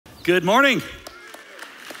Good morning.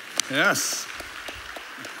 Yes.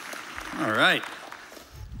 All right.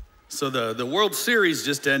 So the World Series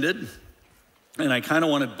just ended, and I kind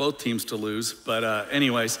of wanted both teams to lose, but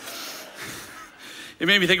anyways, it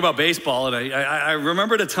made me think about baseball, and I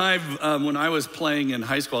remembered a time when I was playing in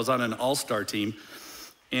high school. I was on an all-star team,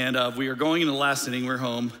 and we were going into the last inning. We were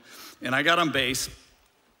home, and I got on base,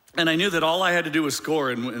 and I knew that all I had to do was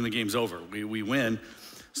score, and the game's over. We win.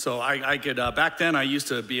 So I could, back then I used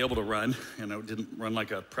to be able to run, and I didn't run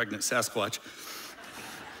like a pregnant Sasquatch.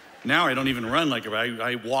 Now I don't even run like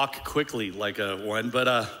I walk quickly like a one, but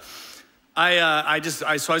so I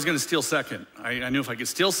was gonna steal second. I knew if I could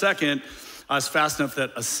steal second, I was fast enough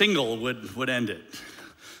that a single would end it.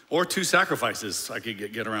 Or two sacrifices I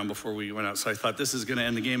could get around before we went out. So I thought this is gonna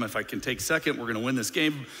end the game. If I can take second, we're gonna win this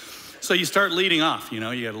game. So you start leading off, you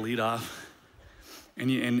gotta lead off.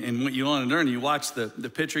 And what you want to learn, you watch the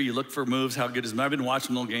pitcher, you look for moves, how good is him. I've been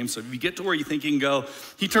watching the whole game, so if you get to where you think you can go,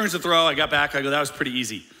 he turns the throw, I got back, I go, that was pretty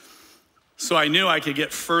easy. So I knew I could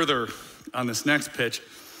get further on this next pitch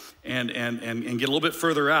and get a little bit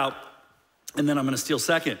further out, and then I'm gonna steal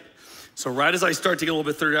second. So right as I start to get a little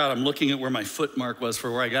bit further out, I'm looking at where my foot mark was for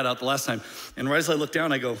where I got out the last time, and right as I look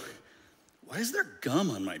down, I go, why is there gum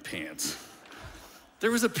on my pants? There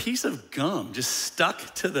was a piece of gum just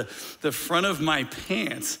stuck to the front of my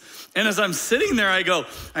pants. And as I'm sitting there, I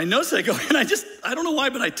notice, and I don't know why,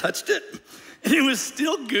 but I touched it. And it was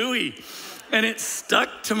still gooey. And it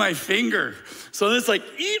stuck to my finger. So it's like,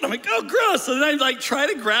 eat. I'm like, oh, gross. So then I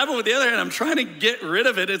try to grab it with the other hand. I'm trying to get rid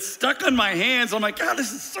of it. It's stuck on my hands. I'm like, God,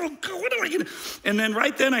 this is so good. What am I gonna? And then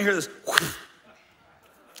right then I hear this, whoosh,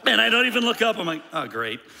 and I don't even look up. I'm like, oh,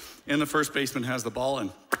 great. And the first baseman has the ball and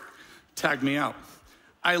tagged me out.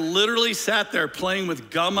 I literally sat there playing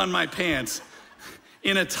with gum on my pants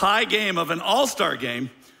in a tie game of an all-star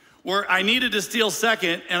game where I needed to steal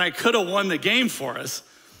second and I could have won the game for us.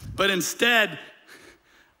 But instead,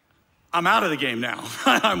 I'm out of the game now.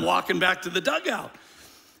 I'm walking back to the dugout.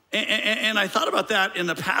 And I thought about that in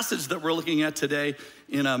the passage that we're looking at today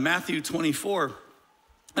in Matthew 24.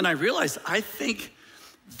 And I realized, I think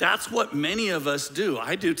that's what many of us do.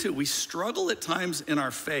 I do too. We struggle at times in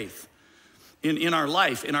our faith. In our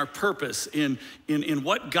life, in our purpose, in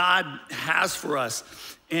what God has for us.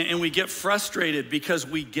 And we get frustrated because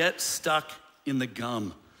we get stuck in the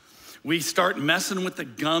gum. We start messing with the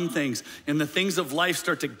gum things, and the things of life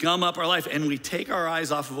start to gum up our life, and we take our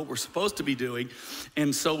eyes off of what we're supposed to be doing.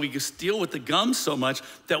 And so we just deal with the gum so much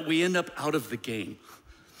that we end up out of the game.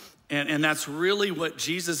 And that's really what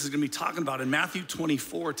Jesus is gonna be talking about in Matthew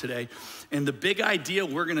 24 today. And the big idea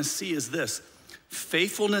we're gonna see is this: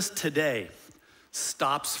 faithfulness today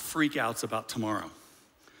stops freakouts about tomorrow.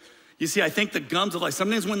 You see, I think the gums of life,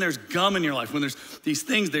 sometimes when there's gum in your life, when there's these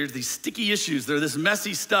things, there's these sticky issues, there's this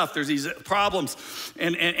messy stuff, there's these problems,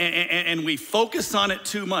 and we focus on it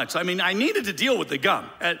too much. I mean, I needed to deal with the gum.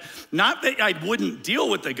 Not that I wouldn't deal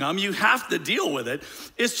with the gum, you have to deal with it.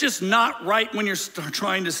 It's just not right when you're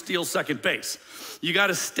trying to steal second base. You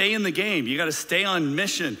gotta stay in the game. You gotta stay on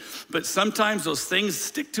mission. But sometimes those things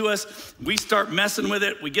stick to us. We start messing with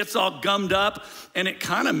it. We get all gummed up, and it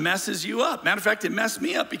kind of messes you up. Matter of fact, it messed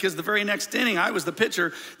me up because the very next inning, I was the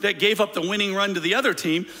pitcher that gave up the winning run to the other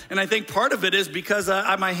team. And I think part of it is because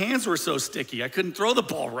my hands were so sticky. I couldn't throw the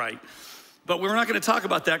ball right. But we're not gonna talk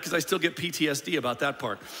about that because I still get PTSD about that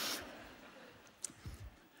part.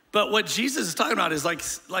 But what Jesus is talking about is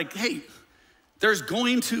like, hey, there's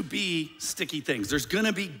going to be sticky things. There's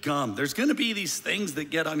gonna be gum. There's gonna be these things that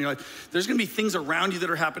get on your life. There's gonna be things around you that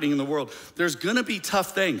are happening in the world. There's gonna be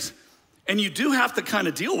tough things. And you do have to kind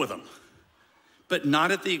of deal with them, but not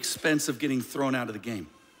at the expense of getting thrown out of the game.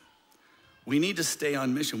 We need to stay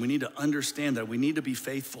on mission. We need to understand that. We need to be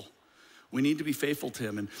faithful. We need to be faithful to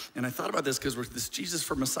him. And I thought about this because this Jesus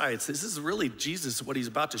for Messiah, this is really Jesus, what he's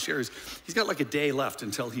about to share is he's got like a day left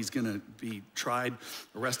until he's gonna be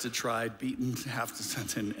arrested, beaten,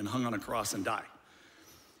 and hung on a cross and die.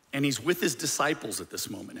 And he's with his disciples at this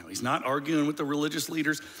moment now. He's not arguing with the religious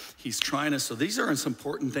leaders. He's trying to, so these are some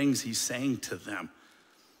important things he's saying to them.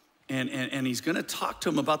 And he's gonna talk to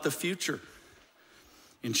them about the future.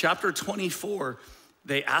 In chapter 24,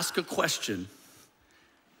 they ask a question.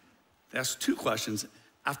 They ask two questions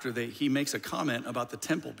after he makes a comment about the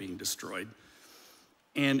temple being destroyed.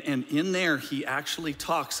 And in there, he actually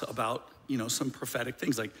talks about, some prophetic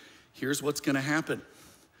things like, here's what's gonna happen.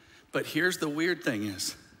 But here's the weird thing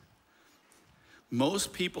is,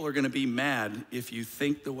 most people are gonna be mad if you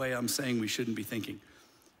think the way I'm saying we shouldn't be thinking.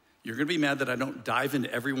 You're gonna be mad that I don't dive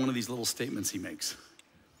into every one of these little statements he makes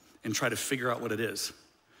and try to figure out what it is.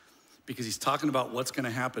 Because he's talking about what's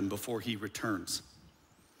gonna happen before he returns.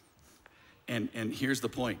 And here's the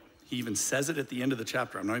point. He even says it at the end of the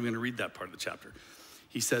chapter. I'm not even going to read that part of the chapter.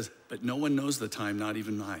 He says, but no one knows the time, not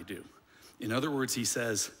even I do. In other words, he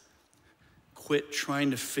says, quit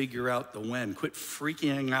trying to figure out the when. Quit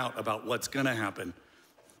freaking out about what's going to happen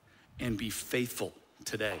and be faithful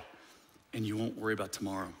today, and you won't worry about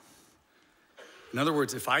tomorrow. In other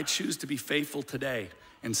words, if I choose to be faithful today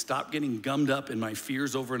and stop getting gummed up in my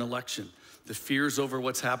fears over an election, the fears over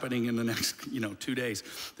what's happening in the next, 2 days,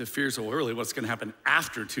 the fears of really what's going to happen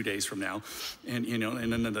after 2 days from now, and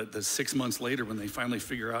and then the 6 months later when they finally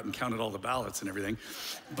figure out and counted all the ballots and everything.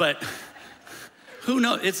 But who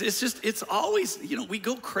knows? It's always, we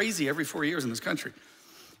go crazy every 4 years in this country,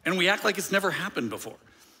 and we act like it's never happened before.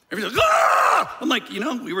 Everybody's like, ah! I'm like,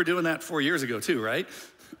 we were doing that 4 years ago too, right?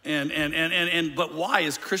 But why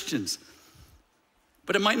as Christians?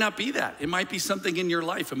 But it might not be that. It might be something in your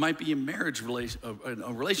life. It might be a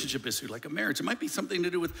a relationship issue like a marriage. It might be something to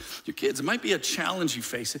do with your kids. It might be a challenge you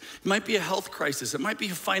face. It might be a health crisis. It might be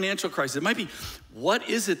a financial crisis. It might be, what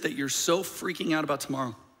is it that you're so freaking out about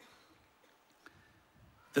tomorrow?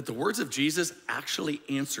 That the words of Jesus actually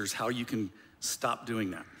answers how you can stop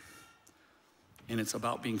doing that. And it's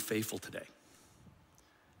about being faithful today.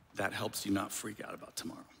 That helps you not freak out about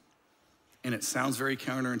tomorrow. And it sounds very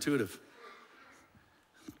counterintuitive,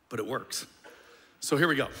 but it works. So here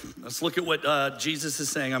we go. Let's look at what Jesus is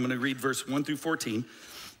saying. I'm going to read verse 1 through 14.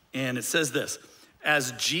 And it says this: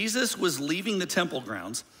 as Jesus was leaving the temple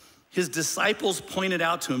grounds, his disciples pointed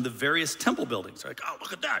out to him the various temple buildings. They're like, oh,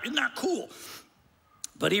 look at that. Isn't that cool?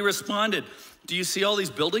 But he responded, do you see all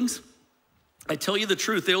these buildings? I tell you the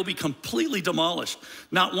truth, they will be completely demolished.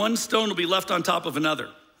 Not one stone will be left on top of another.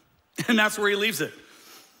 And that's where he leaves it.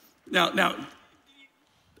 Now,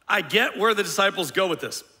 I get where the disciples go with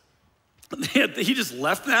this. He just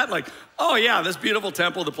left that like, oh yeah, this beautiful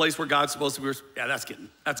temple, the place where God's supposed to be. Yeah, that's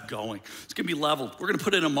going. It's gonna be leveled. We're gonna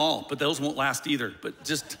put it in a mall, but those won't last either. But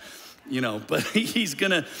just, but he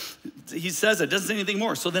says it, doesn't say anything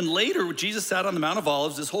more. So then later, Jesus sat on the Mount of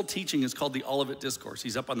Olives. This whole teaching is called the Olivet Discourse.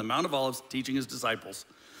 He's up on the Mount of Olives teaching his disciples.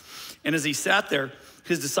 And as he sat there,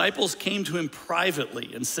 his disciples came to him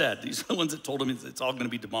privately and said, these are the ones that told him it's all gonna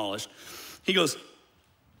be demolished. He goes,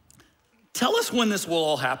 tell us when this will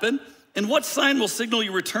all happen, and what sign will signal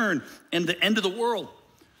your return and the end of the world?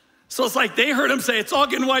 So it's like they heard him say, it's all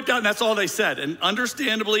getting wiped out, and that's all they said. And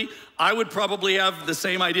understandably, I would probably have the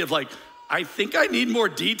same idea of like, I think I need more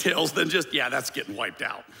details than just, yeah, that's getting wiped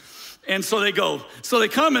out. And so they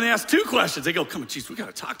come and they ask two questions. They go, come on, Jesus, we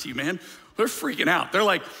gotta talk to you, man. They're freaking out. They're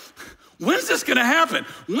like, when's this gonna happen?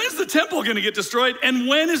 When's the temple gonna get destroyed? And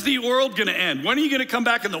when is the world gonna end? When are you gonna come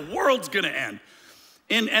back and the world's gonna end?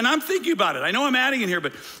 And I'm thinking about it. I know I'm adding in here,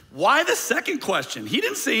 but why the second question? He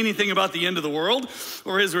didn't say anything about the end of the world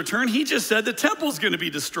or his return. He just said the temple's gonna be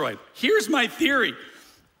destroyed. Here's my theory.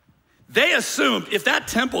 They assumed if that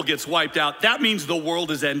temple gets wiped out, that means the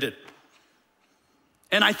world is ended.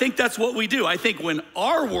 And I think that's what we do. I think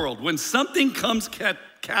when something comes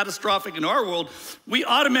catastrophic in our world, we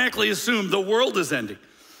automatically assume the world is ending.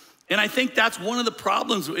 And I think that's one of the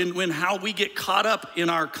problems in how we get caught up in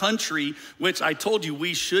our country, which I told you,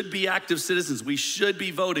 we should be active citizens. We should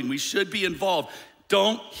be voting. We should be involved.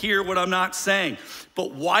 Don't hear what I'm not saying.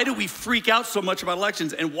 But why do we freak out so much about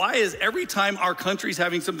elections? And why is every time our country's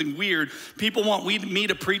having something weird, people want me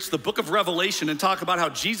to preach the book of Revelation and talk about how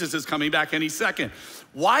Jesus is coming back any second?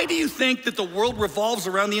 Why do you think that the world revolves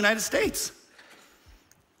around the United States?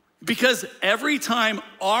 Because every time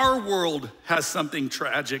our world has something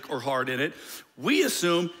tragic or hard in it, we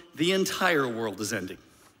assume the entire world is ending.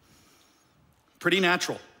 Pretty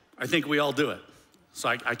natural. I think we all do it. So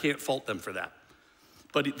I can't fault them for that.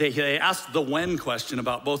 But they asked the when question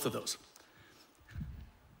about both of those.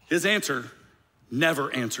 His answer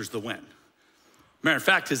never answers the when. Matter of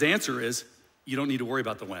fact, his answer is, you don't need to worry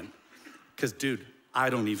about the when. Because dude,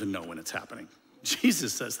 I don't even know when it's happening.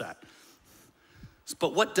 Jesus says that.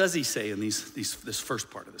 But what does he say in this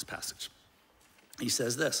first part of this passage? He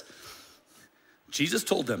says this. Jesus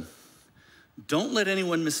told them, don't let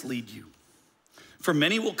anyone mislead you. For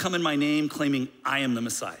many will come in my name claiming I am the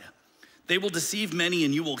Messiah. They will deceive many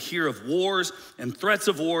and you will hear of wars and threats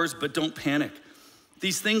of wars, but don't panic.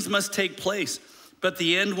 These things must take place, but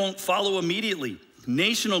the end won't follow immediately.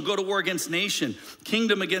 Nation will go to war against nation,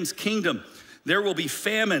 kingdom against kingdom. There will be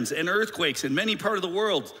famines and earthquakes in many parts of the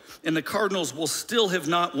world, and the Cardinals will still have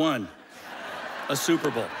not won a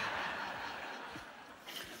Super Bowl.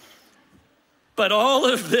 But all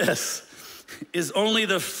of this is only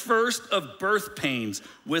the first of birth pains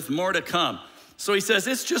with more to come. So he says,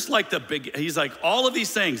 it's just like he's like, all of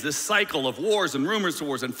these things, this cycle of wars and rumors of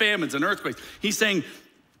wars and famines and earthquakes, he's saying,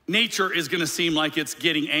 nature is gonna seem like it's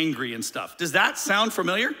getting angry and stuff. Does that sound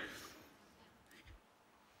familiar?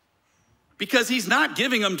 Because he's not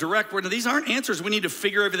giving them direct word. These aren't answers we need to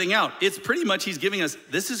figure everything out. It's pretty much he's giving us,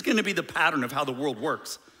 this is gonna be the pattern of how the world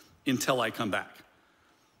works until I come back.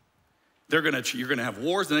 You're gonna have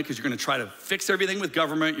wars in it because you're gonna try to fix everything with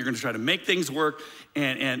government. You're gonna try to make things work,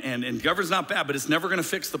 and government's not bad, but it's never gonna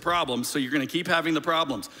fix the problem, so you're gonna keep having the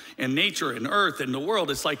problems. And nature and earth and the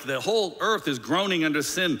world, it's like the whole earth is groaning under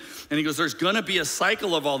sin. And he goes, there's gonna be a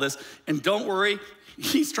cycle of all this, and don't worry.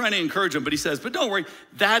 He's trying to encourage him, but he says, but don't worry,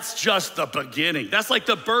 that's just the beginning. That's like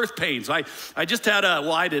the birth pains. I just had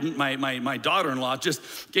I didn't, my daughter-in-law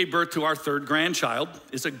just gave birth to our third grandchild.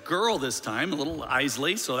 It's a girl this time, a little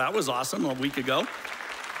Isley, so that was awesome a week ago.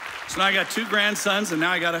 So now I got 2 grandsons, and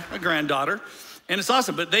now I got a granddaughter. And it's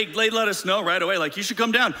awesome, but they let us know right away, like, you should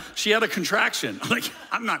come down. She had a contraction. I'm like,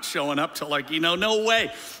 I'm not showing up till no way.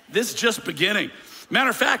 This is just beginning. Matter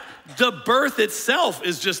of fact, the birth itself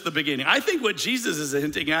is just the beginning. I think what Jesus is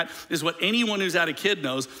hinting at is what anyone who's had a kid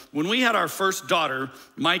knows. When we had our first daughter,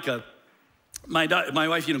 Micah, my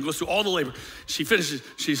wife, goes through all the labor. She finishes,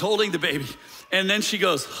 she's holding the baby, and then she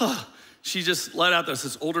goes, huh. She just let out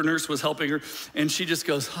this older nurse was helping her, and she just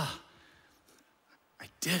goes, huh, I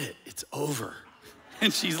did it, it's over.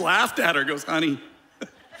 And she's laughed at her, goes, honey,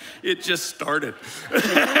 it just started.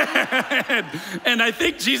 and I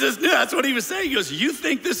think Jesus knew that's what he was saying. He goes, you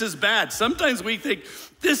think this is bad. Sometimes we think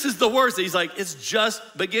this is the worst. He's like, it's just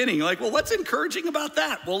beginning. You're like, well, what's encouraging about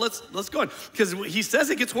that? Well, let's go on. Because he says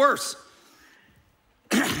it gets worse.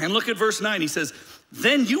 And look at verse 9. He says,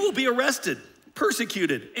 then you will be arrested,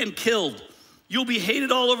 persecuted, and killed. You'll be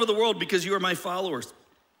hated all over the world because you are my followers.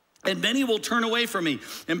 And many will turn away from me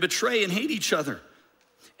and betray and hate each other.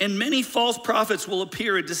 And many false prophets will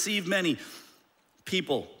appear and deceive many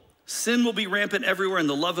people. Sin will be rampant everywhere, and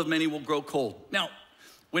the love of many will grow cold. Now,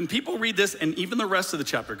 when people read this, and even the rest of the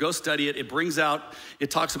chapter, go study it. It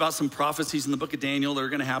talks about some prophecies in the book of Daniel that are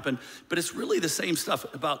gonna happen, but it's really the same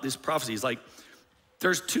stuff about these prophecies. Like,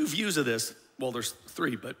 there's 2 views of this. Well, there's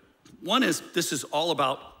 3, but one is, all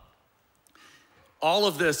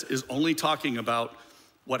of this is only talking about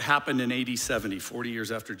what happened in AD 70, 40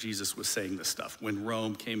 years after Jesus was saying this stuff. When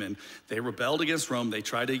Rome came in, they rebelled against Rome. They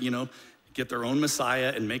tried to, get their own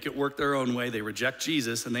Messiah and make it work their own way. They reject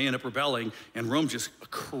Jesus, and they end up rebelling, and Rome just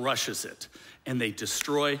crushes it, and they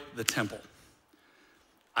destroy the temple.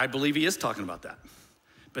 I believe he is talking about that.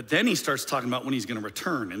 But then he starts talking about when he's gonna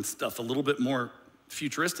return and stuff a little bit more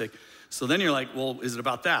futuristic. So then you're like, well, is it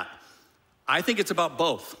about that? I think it's about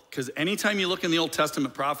both, because anytime you look in the Old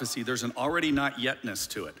Testament prophecy, there's an already not yetness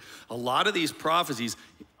to it. A lot of these prophecies,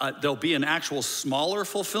 there'll be an actual smaller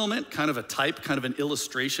fulfillment, kind of a type, kind of an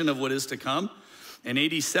illustration of what is to come. And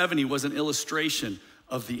AD 70 was an illustration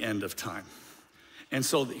of the end of time. And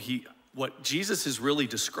so what Jesus is really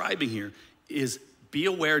describing here is be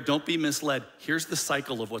aware, don't be misled. Here's the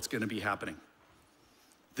cycle of what's gonna be happening.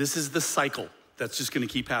 This is the cycle that's just gonna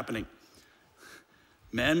keep happening.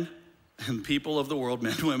 Men and people of the world,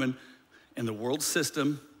 men and women, and the world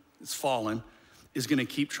system that's fallen is gonna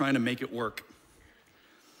keep trying to make it work.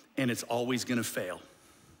 And it's always gonna fail.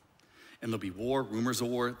 And there'll be war, rumors of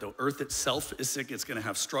war. The earth itself is sick, it's gonna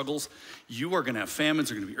have struggles. You are gonna have famines,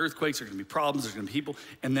 there's gonna be earthquakes, there's gonna be problems, there's gonna be people.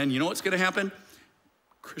 And then you know what's gonna happen?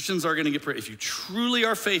 Christians are gonna if you truly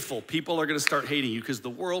are faithful, people are gonna start hating you because the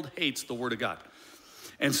world hates the word of God.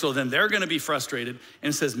 And so then they're gonna be frustrated.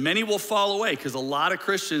 And it says many will fall away because a lot of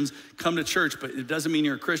Christians come to church, but it doesn't mean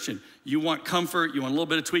you're a Christian. You want comfort, you want a little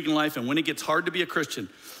bit of tweaking life, and when it gets hard to be a Christian,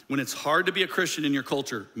 when it's hard to be a Christian in your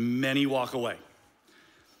culture, many walk away.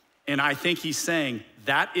 And I think he's saying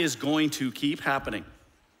that is going to keep happening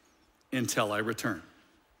until I return.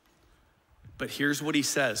 But here's what he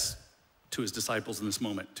says to his disciples in this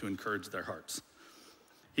moment to encourage their hearts.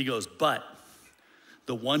 He goes, but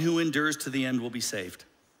the one who endures to the end will be saved.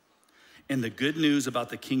 And the good news about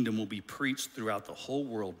the kingdom will be preached throughout the whole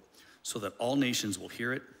world so that all nations will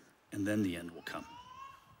hear it, and then the end will come.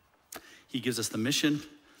 He gives us the mission,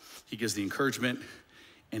 he gives the encouragement,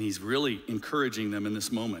 and he's really encouraging them in this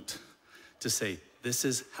moment to say, this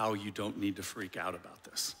is how you don't need to freak out about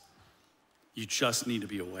this. You just need to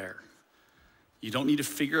be aware. You don't need to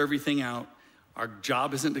figure everything out. Our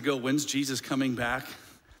job isn't to go, when's Jesus coming back?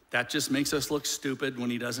 That just makes us look stupid when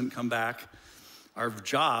he doesn't come back. Our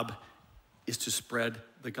job is to spread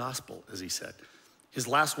the gospel, as he said. His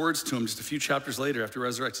last words to him just a few chapters later after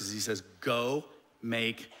resurrection, he says, go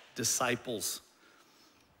make disciples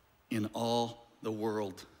in all the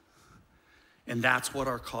world. And that's what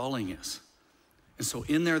our calling is. And so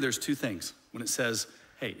in there's 2 things. When it says,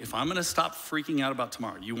 hey, if I'm gonna stop freaking out about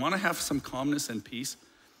tomorrow, you wanna have some calmness and peace,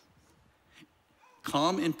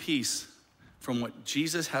 Calm and peace from what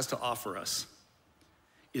Jesus has to offer us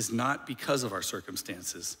is not because of our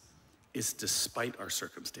circumstances, it's despite our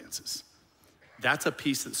circumstances. That's a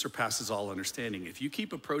peace that surpasses all understanding. If you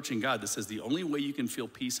keep approaching God that says the only way you can feel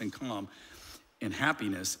peace and calm and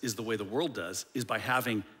happiness is the way the world does, is by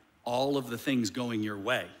having all of the things going your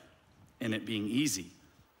way and it being easy,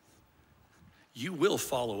 you will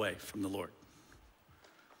fall away from the Lord.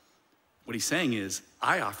 What he's saying is,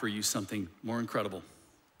 I offer you something more incredible.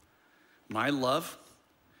 My love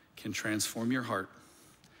can transform your heart.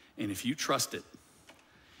 And if you trust it,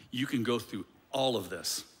 you can go through all of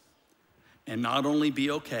this and not only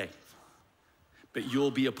be okay, but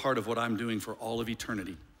you'll be a part of what I'm doing for all of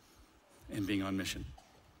eternity and being on mission.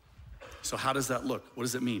 So how does that look? What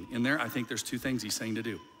does it mean? In there, I think there's two things he's saying to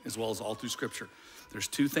do, as well as all through Scripture. There's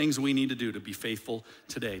two things we need to do to be faithful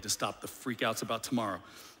today, to stop the freakouts about tomorrow.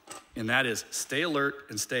 And that is stay alert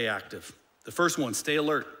and stay active. The first one, stay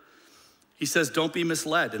alert. He says, don't be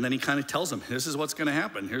misled. And then he kind of tells them, this is what's going to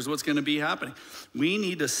happen. Here's what's going to be happening. We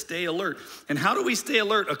need to stay alert. And how do we stay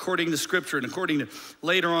alert according to Scripture and according to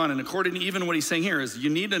later on and according to even what he's saying here is you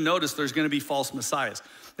need to notice there's going to be false messiahs.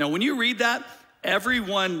 Now, when you read that,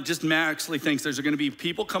 everyone just actually thinks there's going to be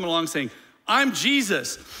people coming along saying, I'm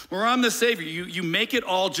Jesus, or I'm the Savior. You make it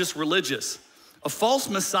all just religious. A false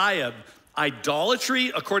messiah,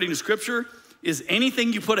 idolatry, according to Scripture, is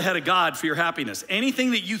anything you put ahead of God for your happiness.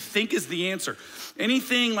 Anything that you think is the answer.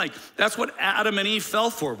 Anything like, that's what Adam and Eve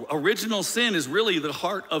fell for. Original sin is really the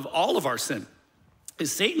heart of all of our sin.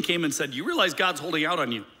 Is Satan came and said, you realize God's holding out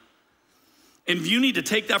on you. And you need to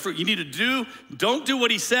take that fruit. You need to don't do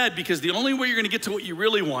what he said, because the only way you're gonna get to what you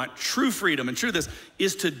really want, true freedom and true this,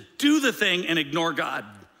 is to do the thing and ignore God.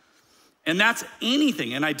 And that's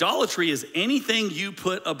anything. And idolatry is anything you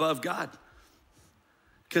put above God.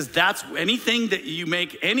 Because that's anything that you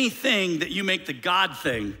make the God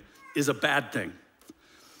thing is a bad thing.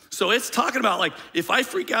 So it's talking about, like, if I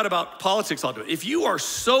freak out about politics, I'll do it. If you are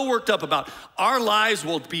so worked up about our lives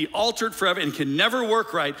will be altered forever and can never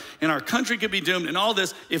work right and our country could be doomed and all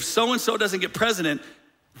this, if so-and-so doesn't get president,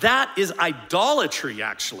 that is idolatry,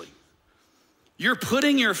 actually. You're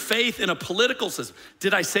putting your faith in a political system.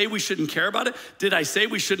 Did I say we shouldn't care about it? Did I say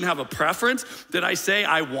we shouldn't have a preference? Did I say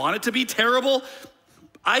I want it to be terrible?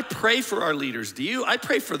 I pray for our leaders. Do you? I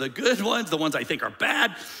pray for the good ones, the ones I think are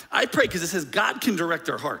bad. I pray because it says God can direct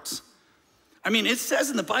their hearts. I mean, it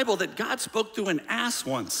says in the Bible that God spoke through an ass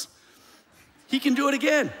once. He can do it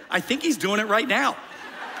again. I think he's doing it right now.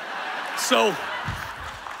 So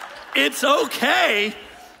it's okay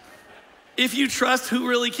if you trust who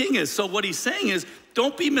really king is. So what he's saying is,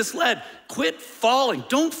 don't be misled. Quit falling.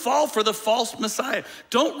 Don't fall for the false messiah.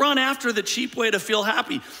 Don't run after the cheap way to feel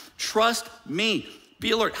happy. Trust me. Be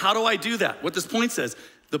alert. How do I do that? What this point says,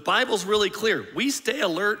 the Bible's really clear. We stay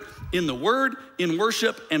alert in the word, in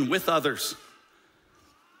worship, and with others.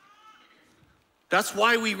 That's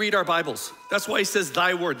why we read our Bibles. That's why he says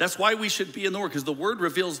thy word. That's why we should be in the word, because the word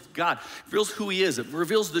reveals God, reveals who he is. It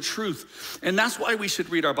reveals the truth. And that's why we should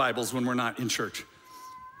read our Bibles when we're not in church.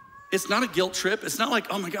 It's not a guilt trip. It's not like,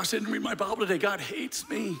 oh my gosh, I didn't read my Bible today. God hates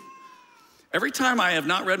me. Every time I have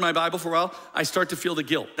not read my Bible for a while, I start to feel the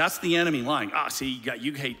guilt. That's the enemy lying. See,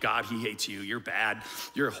 you hate God, he hates you. You're bad.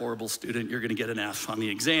 You're a horrible student. You're gonna get an F on the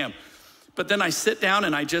exam. But then I sit down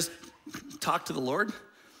and I just talk to the Lord.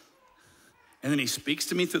 And then he speaks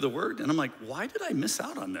to me through the word. And I'm like, why did I miss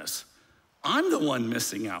out on this? I'm the one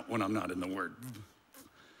missing out when I'm not in the word.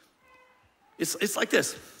 It's like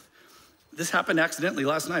this. This happened accidentally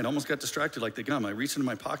last night. I almost got distracted like the gum. I reached into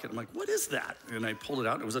my pocket. I'm like, what is that? And I pulled it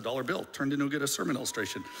out. And it was a $1 bill. Turned into a sermon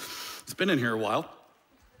illustration. It's been in here a while.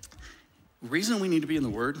 The reason we need to be in the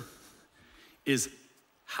Word is,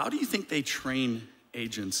 how do you think they train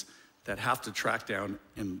agents that have to track down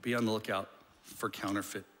and be on the lookout for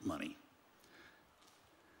counterfeit money?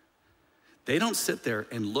 They don't sit there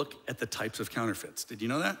and look at the types of counterfeits. Did you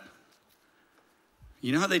know that?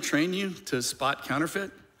 You know how they train you to spot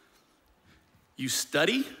counterfeit? You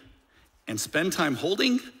study and spend time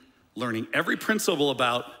holding, learning every principle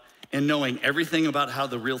about, and knowing everything about how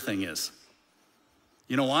the real thing is.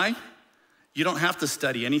 You know why? You don't have to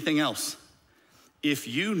study anything else. If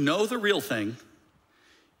you know the real thing,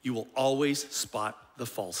 you will always spot the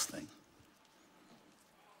false thing.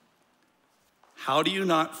 How do you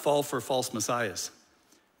not fall for false messiahs?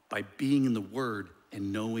 By being in the Word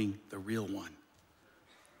and knowing the real one.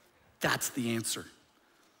 That's the answer.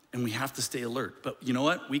 And we have to stay alert. But you know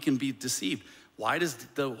what? We can be deceived. Why does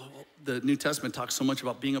the New Testament talk so much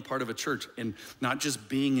about being a part of a church and not just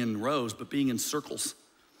being in rows, but being in circles?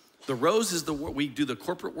 The rose is we do the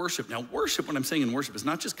corporate worship. Now, worship, what I'm saying in worship, is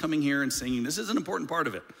not just coming here and singing. This is an important part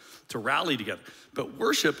of it, to rally together. But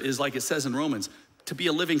worship is, like it says in Romans, to be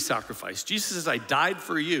a living sacrifice. Jesus says, I died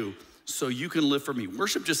for you so you can live for me.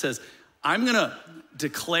 Worship just says, I'm gonna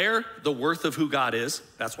declare the worth of who God is.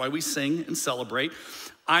 That's why we sing and celebrate.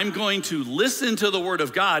 I'm going to listen to the word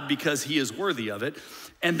of God because he is worthy of it.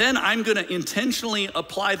 And then I'm gonna intentionally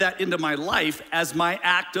apply that into my life as my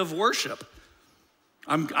act of worship.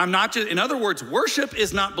 I'm not just, in other words, worship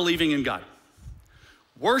is not believing in God.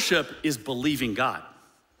 Worship is believing God.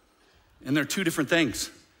 And they're two different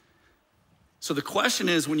things. So the question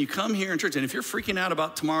is, when you come here in church, and if you're freaking out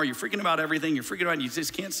about tomorrow, you're freaking about everything, you're freaking out, you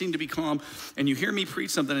just can't seem to be calm, and you hear me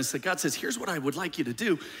preach something, and God says, here's what I would like you to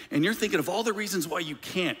do, and you're thinking of all the reasons why you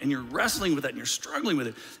can't, and you're wrestling with that, and you're struggling with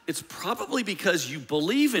it, it's probably because you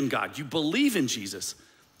believe in God, you believe in Jesus,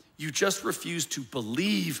 you just refuse to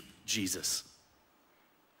believe Jesus.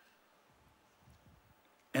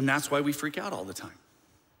 And that's why we freak out all the time.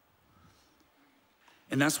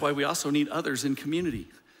 And that's why we also need others in community.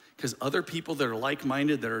 Because other people that are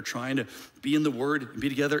like-minded, that are trying to be in the word and be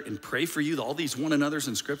together and pray for you, all these one another's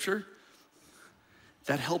in scripture,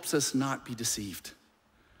 that helps us not be deceived.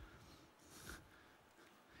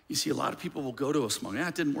 You see, a lot of people will go to a small,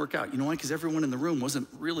 it didn't work out. You know why? Because everyone in the room wasn't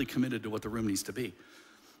really committed to what the room needs to be.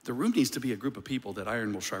 The room needs to be a group of people that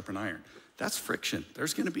iron will sharpen iron. That's friction.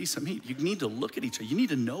 There's gonna be some heat. You need to look at each other. You need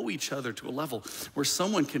to know each other to a level where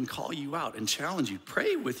someone can call you out and challenge you,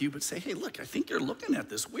 pray with you, but say, hey, look, I think you're looking at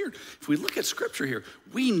this weird. If we look at scripture here,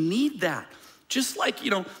 we need that. Just like,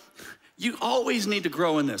 you always need to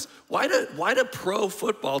grow in this. Why do pro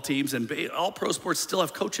football teams and all pro sports still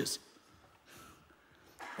have coaches?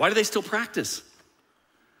 Why do they still practice?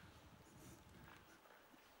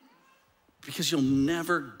 Because you'll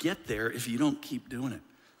never get there if you don't keep doing it.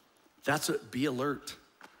 That's what, be alert.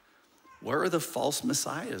 Where are the false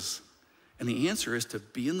messiahs? And the answer is to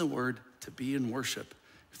be in the word, to be in worship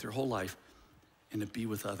with their whole life, and to be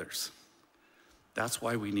with others. That's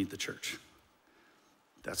why we need the church.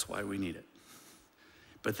 That's why we need it.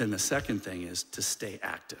 But then the second thing is to stay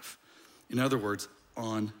active. In other words,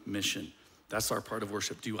 on mission. That's our part of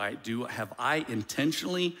worship. Have I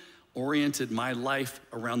intentionally oriented my life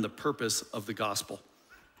around the purpose of the gospel?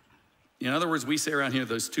 In other words, we say around here,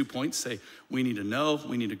 those 2 points say, we need to know,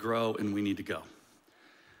 we need to grow, and we need to go.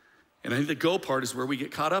 And I think the go part is where we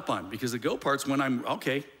get caught up on, because the go part's when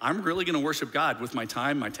I'm really gonna worship God with my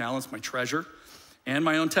time, my talents, my treasure, and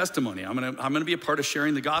my own testimony. I'm gonna be a part of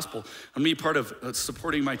sharing the gospel. I'm gonna be a part of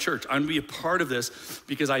supporting my church. I'm gonna be a part of this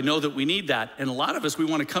because I know that we need that. And a lot of us, we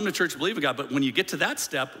wanna come to church and believe in God, but when you get to that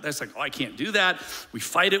step, that's like, I can't do that. We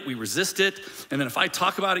fight it, we resist it. And then if I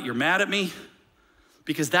talk about it, you're mad at me.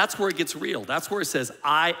 Because that's where it gets real. That's where it says,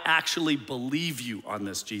 I actually believe you on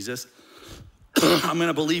this, Jesus. I'm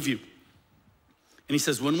gonna believe you. And he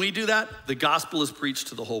says, when we do that, the gospel is preached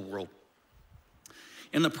to the whole world.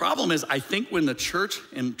 And the problem is, I think when the church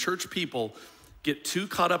and church people get too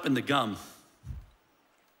caught up in the gum,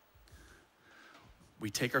 we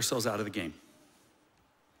take ourselves out of the game.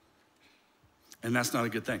 And that's not a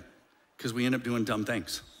good thing, because we end up doing dumb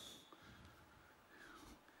things.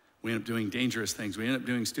 We end up doing dangerous things. We end up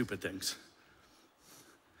doing stupid things.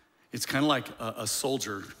 It's kind of like a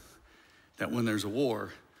soldier that when there's a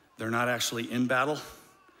war, they're not actually in battle.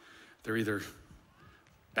 They're either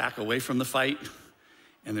back away from the fight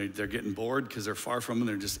and they're getting bored because they're far from them.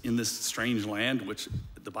 They're just in this strange land, which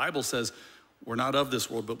the Bible says we're not of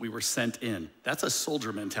this world, but we were sent in. That's a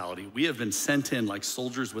soldier mentality. We have been sent in like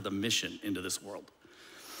soldiers with a mission into this world.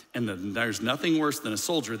 And there's nothing worse than a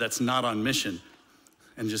soldier that's not on mission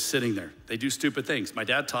and just sitting there. They do stupid things. My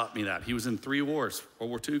dad taught me that. He was in 3 wars, World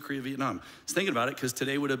War II, Korea, Vietnam. I was thinking about it because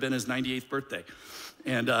today would have been his 98th birthday.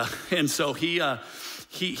 And so he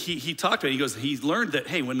talked to me. He goes, he learned that,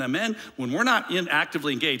 hey, when we're not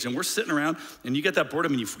actively engaged and we're sitting around and you get that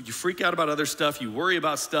boredom and you freak out about other stuff, you worry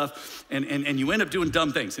about stuff, and you end up doing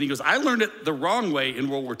dumb things. And he goes, I learned it the wrong way in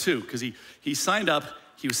World War II because he signed up,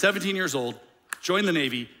 he was 17 years old, joined the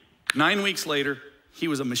Navy. 9 weeks later, he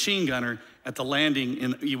was a machine gunner at the landing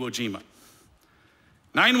in Iwo Jima.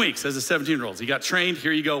 9 weeks as a 17-year-old. He got trained,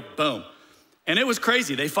 here you go, boom. And it was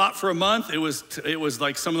crazy. They fought for a month. It was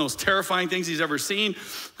like some of those terrifying things he's ever seen.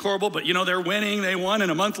 Horrible, but they're winning, they won,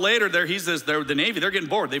 and a month later, they're the Navy, they're getting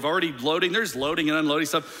bored. They've already loading, they're just loading and unloading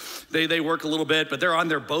stuff. They work a little bit, but they're on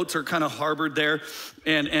their boats are kind of harbored there.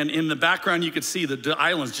 And in the background, you could see the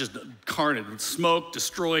island's just carnage, smoke,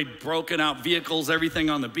 destroyed, broken out vehicles,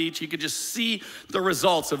 everything on the beach. You could just see the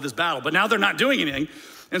results of this battle. But now they're not doing anything,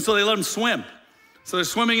 and so they let them swim. So they're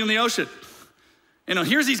swimming in the ocean. You know,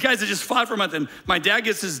 here's these guys that just fought for a month, and my dad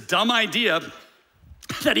gets this dumb idea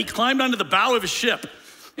that he climbed onto the bow of a ship.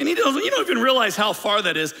 And you don't even realize how far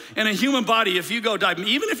that is. And a human body, if you go dive,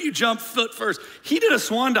 even if you jump foot first, he did a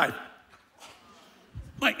swan dive.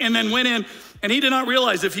 And then went in, and he did not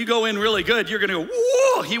realize if you go in really good, you're gonna go,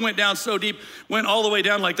 whoa! He went down so deep, went all the way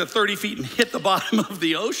down like the 30 feet and hit the bottom of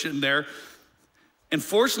the ocean there. And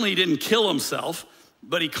fortunately, he didn't kill himself,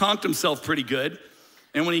 but he conked himself pretty good.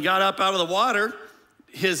 And when he got up out of the water,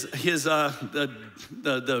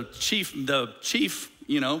 the chief,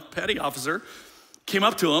 petty officer came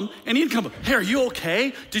up to him, and he'd come, hey, are you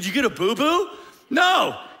okay? Did you get a boo-boo?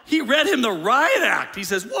 No. He read him the riot act. He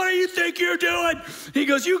says, what do you think you're doing? He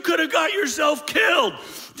goes, you could have got yourself killed.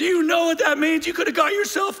 Do you know what that means? You could have got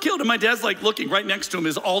yourself killed. And my dad's like looking right next to him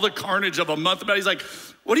is all the carnage of a month about. He's like,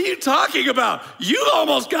 what are you talking about? You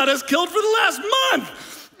almost got us killed for the last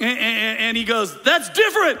month. And he goes, that's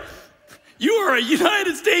different. You are a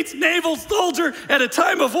United States naval soldier at a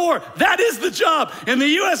time of war. That is the job. And the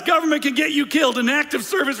US government can get you killed in active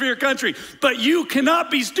service for your country, but you cannot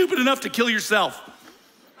be stupid enough to kill yourself.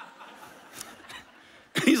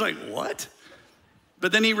 He's like, what?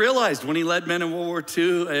 But then he realized when he led men in World War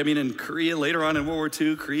II, in Korea, later on in World War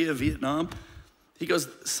II, Korea, Vietnam, he goes,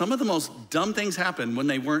 some of the most dumb things happened when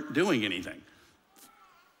they weren't doing anything.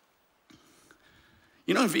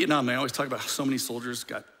 You know, in Vietnam, they always talk about how so many soldiers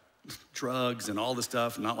got drugs and all this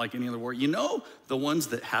stuff, not like any other war. You know, the ones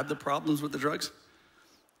that had the problems with the drugs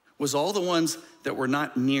was all the ones that were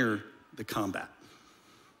not near the combat.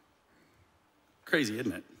 Crazy,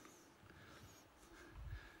 isn't it?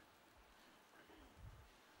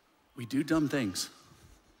 We do dumb things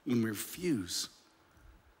when we refuse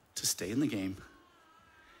to stay in the game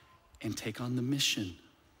and take on the mission.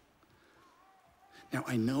 Now,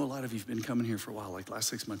 I know a lot of you have been coming here for a while, like the last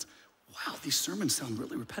 6 months. Wow, these sermons sound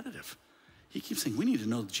really repetitive. He keeps saying, we need to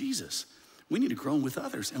know Jesus. We need to grow with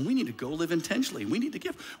others, and we need to go live intentionally. We need to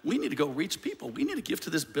give. We need to go reach people. We need to give to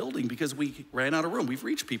this building because we ran out of room. We've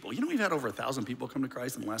reached people. You know, we've had over 1,000 people come to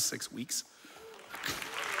Christ in the last 6 weeks.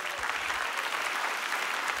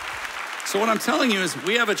 So what I'm telling you is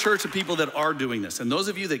we have a church of people that are doing this. And those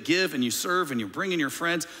of you that give and you serve and you bring in your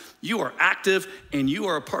friends, you are active and you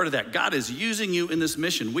are a part of that. God is using you in this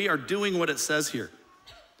mission. We are doing what it says here.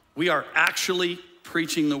 We are actually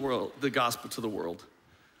preaching the gospel to the world.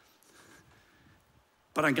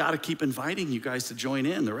 But I gotta keep inviting you guys to join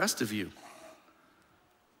in, the rest of you.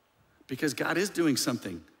 Because God is doing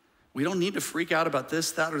something. We don't need to freak out about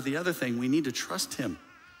this, that, or the other thing. We need to trust him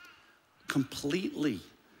completely.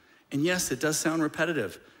 And yes, it does sound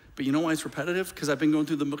repetitive, but you know why it's repetitive? Because I've been going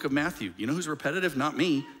through the book of Matthew. You know who's repetitive? Not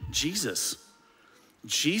me, Jesus.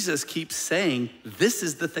 Jesus keeps saying, this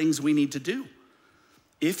is the things we need to do.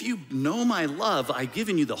 If you know my love, I've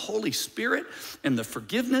given you the Holy Spirit and the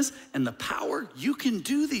forgiveness and the power. You can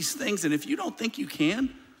do these things. And if you don't think you can,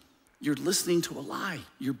 you're listening to a lie.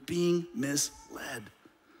 You're being misled.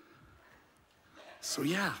 So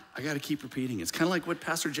yeah, I got to keep repeating. It's kind of like what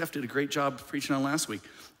Pastor Jeff did a great job preaching on last week.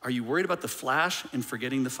 Are you worried about the flash and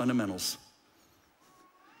forgetting the fundamentals?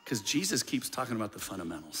 Because Jesus keeps talking about the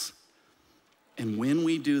fundamentals. And when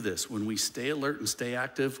we do this, when we stay alert and stay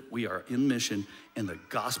active, we are in mission and the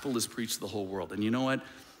gospel is preached to the whole world. And you know what?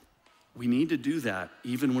 We need to do that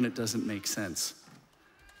even when it doesn't make sense,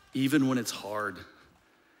 even when it's hard,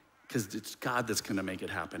 because it's God that's gonna make it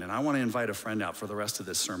happen. And I wanna invite a friend out for the rest of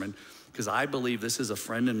this sermon because I believe this is a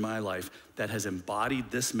friend in my life that has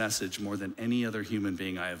embodied this message more than any other human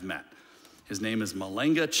being I have met. His name is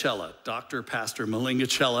Malenga Chela, Dr. Pastor Malenga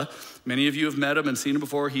Chela. Many of you have met him and seen him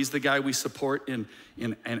before. He's the guy we support in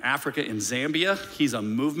Africa, in Zambia. He's a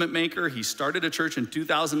movement maker. He started a church in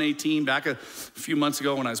 2018, back a few months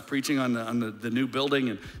ago when I was preaching on the new building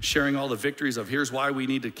and sharing all the victories of here's why we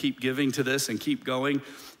need to keep giving to this and keep going.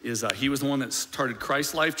 He was the one that started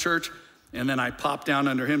Christ Life Church. And then I popped down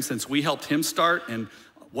under him since we helped him start. And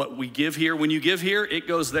what we give here, when you give here, it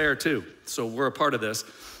goes there too. So we're a part of this.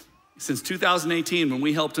 Since 2018, when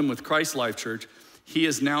we helped him with Christ Life Church, he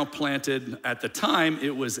has now planted, at the time,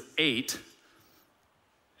 it was 8.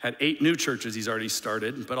 Had 8 new churches he's already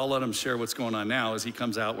started, but I'll let him share what's going on now as he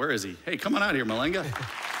comes out. Where is he? Hey, come on out here, Malenga.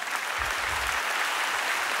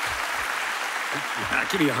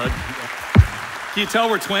 Give me a hug. Can you tell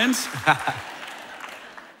we're twins?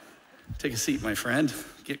 Take a seat, my friend.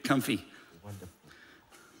 Get comfy. Wonderful.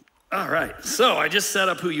 All right, so I just set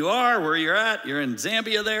up who you are, where you're at. You're in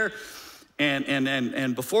Zambia there.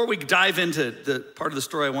 And before we dive into the part of the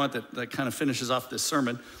story I want that kind of finishes off this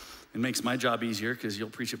sermon and makes my job easier because you'll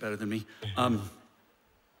preach it better than me,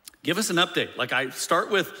 give us an update. Like I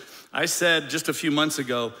said just a few months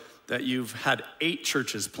ago that you've had 8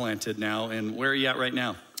 churches planted now, and where are you at right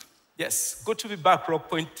now? Yes, good to be back, Rock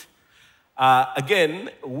Point. Again,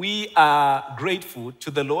 we are grateful to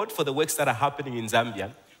the Lord for the works that are happening in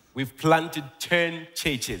Zambia. We've planted 10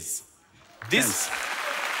 churches. This...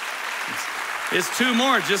 It's 2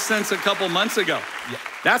 more just since a couple months ago. Yeah.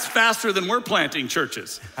 That's faster than we're planting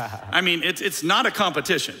churches. I mean, it's not a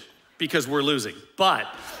competition because we're losing. But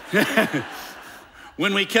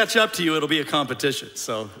when we catch up to you, it'll be a competition.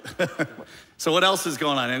 So, so what else is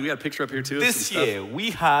going on? And we got a picture up here too. This year,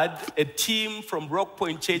 we had a team from Rock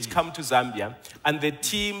Point Church come to Zambia, and the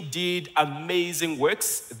team did amazing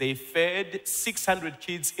works. They fed 600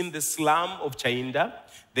 kids in the slum of Chainda.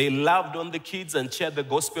 They loved on the kids and shared the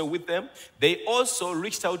gospel with them. They also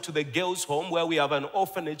reached out to the girls' home where we have an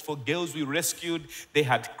orphanage for girls we rescued. They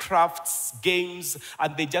had crafts, games,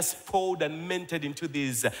 and they just poured and mentored into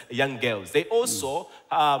these young girls. They also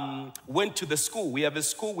went to the school. We have a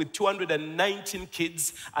school with 219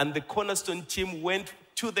 kids, and the Cornerstone team went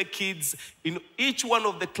to the kids in each one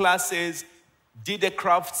of the classes, did the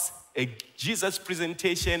crafts, a Jesus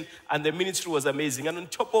presentation, and the ministry was amazing. And on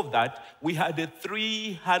top of that, we had a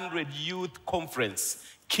 300 youth conference.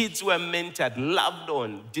 Kids were mentored, loved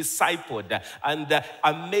on, discipled, and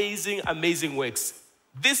amazing works.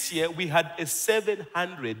 This year, we had a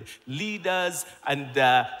 700 leaders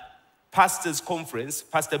and pastors conference.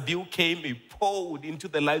 Pastor Bill came, he poured into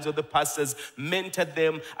the lives of the pastors, mentored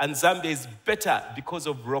them, and Zambia is better because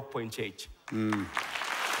of Rock Point Church.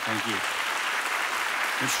 Thank you.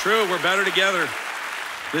 It's true, we're better together.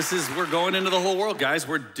 We're going into the whole world, guys.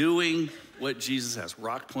 We're doing what Jesus has.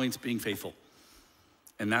 Rock Point's being faithful.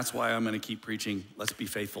 And that's why I'm gonna keep preaching, let's be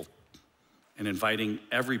faithful, and inviting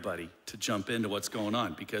everybody to jump into what's going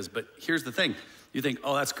on. But here's the thing, you think,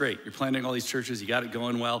 oh, that's great. You're planting all these churches, you got it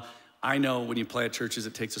going well. I know when you plant churches,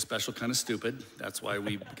 it takes a special kind of stupid. That's why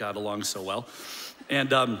we got along so well.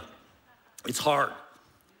 And it's hard.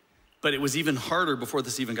 But it was even harder before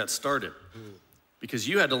this even got started. Because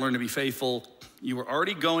you had to learn to be faithful. You were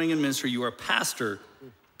already going in ministry, you were a pastor,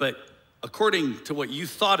 but according to what you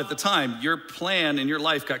thought at the time, your plan in your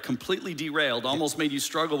life got completely derailed, almost made you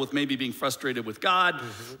struggle with maybe being frustrated with God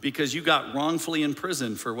because you got wrongfully in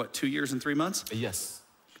prison for what, 2 years and 3 months? Yes.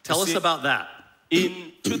 Tell us about that.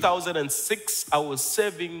 In 2006, I was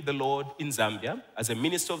serving the Lord in Zambia as a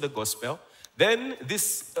minister of the gospel. Then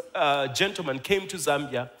this gentleman came to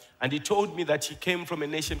Zambia, and he told me that he came from a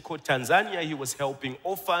nation called Tanzania. He was helping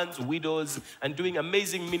orphans, widows, and doing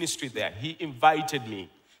amazing ministry there. He invited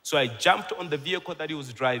me. So I jumped on the vehicle that he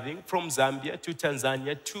was driving from Zambia to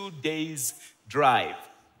Tanzania, 2 days drive.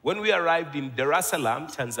 When we arrived in Dar es Salaam,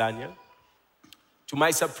 Tanzania, to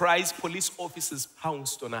my surprise, police officers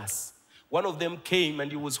pounced on us. One of them came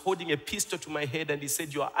and he was holding a pistol to my head and he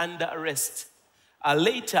said, "You are under arrest."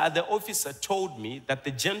 Later, the officer told me that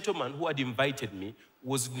the gentleman who had invited me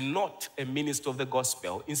was not a minister of the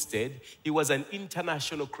gospel. Instead, he was an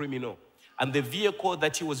international criminal. And the vehicle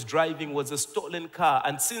that he was driving was a stolen car.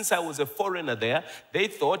 And since I was a foreigner there, they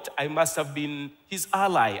thought I must have been his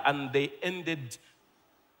ally. And they ended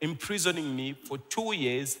imprisoning me for 2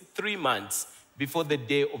 years, 3 months before the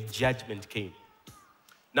day of judgment came.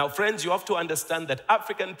 Now, friends, you have to understand that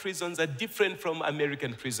African prisons are different from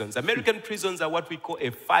American prisons. American prisons are what we call a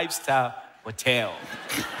 5-star hotel.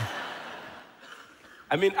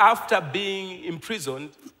 I mean, after being imprisoned,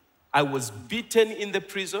 I was beaten in the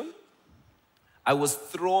prison. I was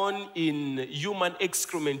thrown in human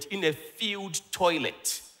excrement in a field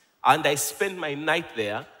toilet. And I spent my night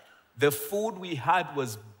there. The food we had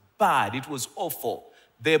was bad. It was awful.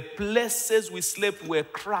 The places we slept were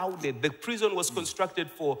crowded. The prison was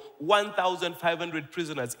constructed for 1,500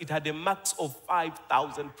 prisoners. It had a max of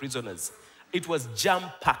 5,000 prisoners. It was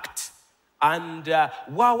jam-packed. And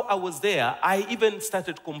while I was there, I even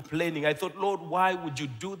started complaining. I thought, Lord, why would you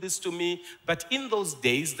do this to me? But in those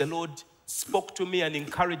days, the Lord spoke to me and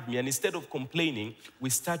encouraged me. And instead of complaining, we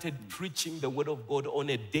started preaching the word of God on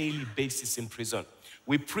a daily basis in prison.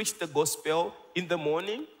 We preached the gospel in the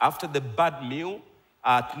morning, after the bad meal,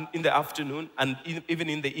 in the afternoon, and even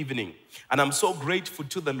in the evening. And I'm so grateful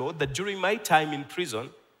to the Lord that during my time in prison,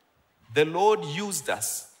 the Lord used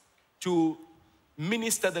us to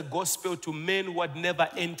minister the gospel to men who had never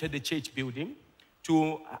entered the church building,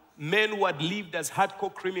 to men who had lived as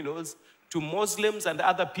hardcore criminals, to Muslims and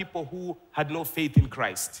other people who had no faith in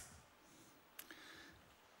Christ.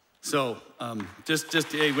 So, I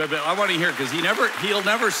want to hear, because he'll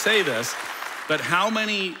never say this, but how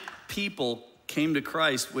many people came to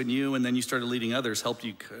Christ when you, and then you started leading others, helped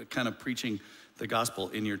you kind of preaching the gospel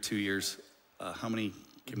in your 2 years? How many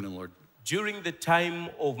came to the Lord? During the time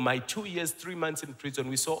of my 2 years, 3 months in prison,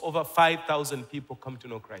 we saw over 5,000 people come to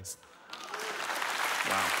know Christ.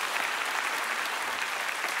 Wow.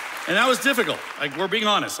 And that was difficult. Like, we're being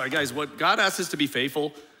honest. Like, guys, what God asks us to be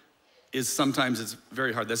faithful is sometimes it's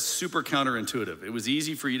very hard. That's super counterintuitive. It was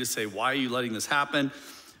easy for you to say, why are you letting this happen?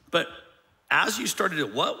 But as you started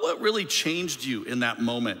it, what really changed you in that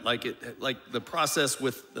moment? Like the process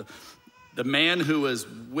with the man who was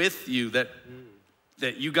with you that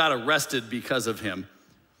you got arrested because of him.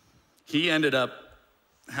 He ended up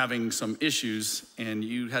having some issues and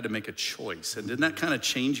you had to make a choice. And didn't that kind of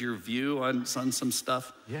change your view on some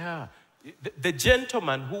stuff? Yeah. The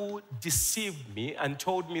gentleman who deceived me and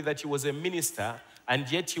told me that he was a minister and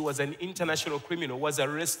yet he was an international criminal was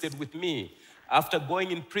arrested with me. After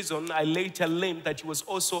going in prison, I later learned that he was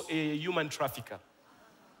also a human trafficker.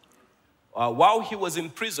 While he was in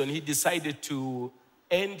prison, he decided to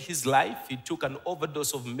end his life. He took an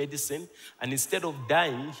overdose of medicine, and instead of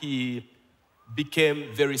dying, he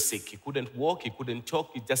became very sick. He couldn't walk, he couldn't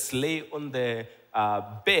talk, he just lay on the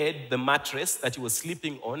bed, the mattress that he was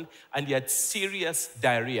sleeping on, and he had serious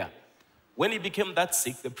diarrhea. When he became that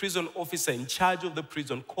sick, the prison officer in charge of the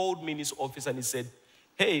prison called me in his office and he said,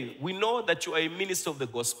 hey, we know that you are a minister of the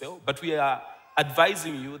gospel, but we are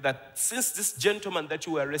advising you that since this gentleman that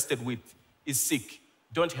you were arrested with is sick,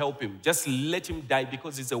 don't help him. Just let him die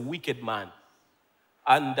because he's a wicked man.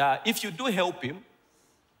 And if you do help him,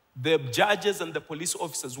 the judges and the police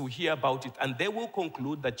officers will hear about it and they will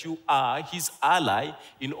conclude that you are his ally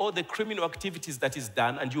in all the criminal activities that he's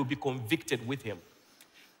done and you'll be convicted with him.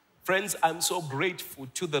 Friends, I'm so grateful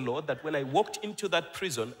to the Lord that when I walked into that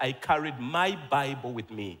prison, I carried my Bible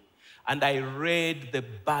with me. And I read the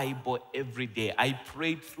Bible every day. I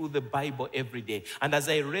prayed through the Bible every day. And as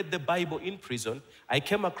I read the Bible in prison, I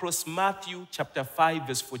came across Matthew chapter 5,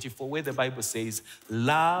 verse 44, where the Bible says,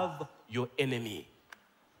 love your enemy.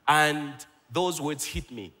 And those words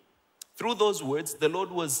hit me. Through those words, the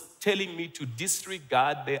Lord was telling me to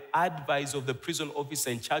disregard the advice of the prison officer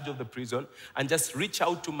in charge of the prison and just reach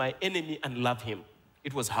out to my enemy and love him.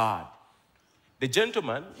 It was hard. The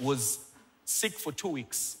gentleman was sick for 2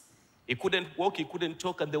 weeks. He couldn't walk, he couldn't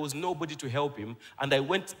talk, and there was nobody to help him. And I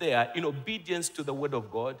went there in obedience to the word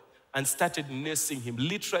of God and started nursing him,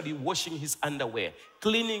 literally washing his underwear,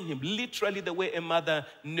 cleaning him, literally the way a mother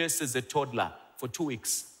nurses a toddler for 2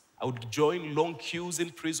 weeks. I would join long queues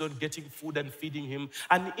in prison, getting food and feeding him.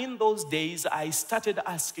 And in those days, I started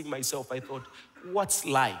asking myself, I thought, what's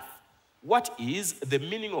life? What is the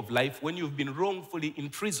meaning of life when you've been wrongfully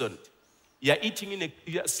imprisoned?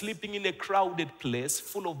 You're sleeping in a crowded place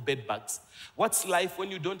full of bedbugs. What's life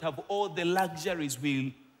when you don't have all the luxuries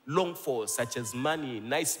we long for, such as money,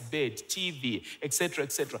 nice bed, TV, etc.,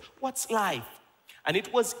 etc.? What's life? And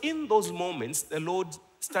it was in those moments the Lord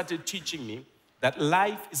started teaching me that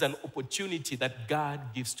life is an opportunity that God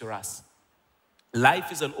gives to us.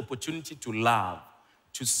 Life is an opportunity to love,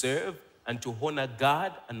 to serve, and to honor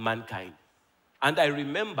God and mankind. And I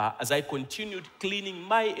remember as I continued cleaning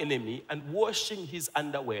my enemy and washing his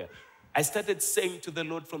underwear, I started saying to the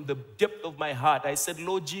Lord from the depth of my heart, I said,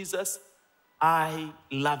 Lord Jesus, I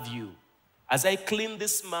love you. As I clean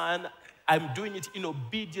this man, I'm doing it in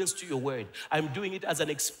obedience to your word. I'm doing it as an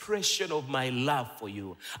expression of my love for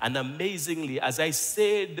you. And amazingly, as I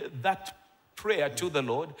said that prayer to the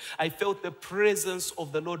Lord, I felt the presence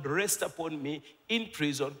of the Lord rest upon me in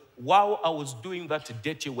prison while I was doing that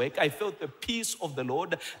dirty work. I felt the peace of the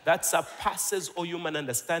Lord that surpasses all human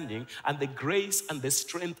understanding and the grace and the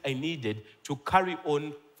strength I needed to carry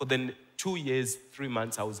on for the 2 years, 3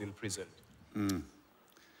 months I was in prison.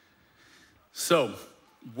 So,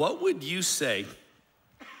 what would you say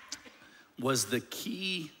was the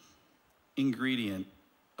key ingredient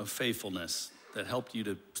of faithfulness that helped you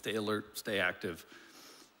to stay alert, stay active?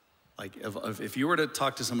 Like, if you were to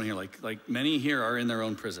talk to someone here, like many here are in their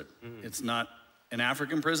own prison. It's not an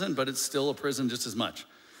African prison, but it's still a prison just as much.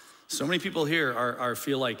 So many people here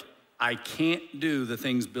feel like, I can't do the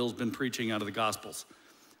things Bill's been preaching out of the Gospels.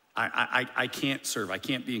 I can't serve, I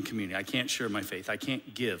can't be in community, I can't share my faith, I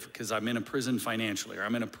can't give because I'm in a prison financially, or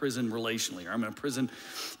I'm in a prison relationally, or I'm in a prison.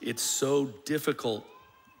 It's so difficult.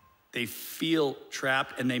 They feel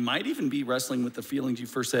trapped, and they might even be wrestling with the feelings you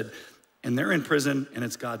first said, and they're in prison, and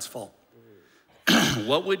it's God's fault.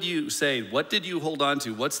 What would you say? What did you hold on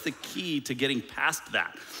to? What's the key to getting past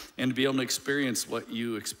that and to be able to experience what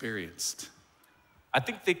you experienced? I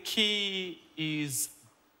think the key is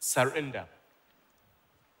surrender.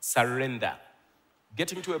 Surrender.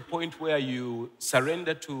 Getting to a point where you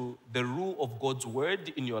surrender to the rule of God's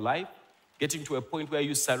word in your life. Getting to a point where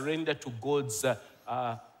you surrender to God's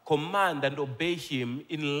command and obey him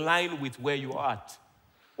in line with where you are at.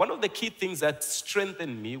 One of the key things that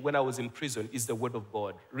strengthened me when I was in prison is the word of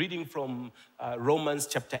God. Reading from Romans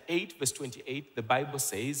chapter 8, verse 28, the Bible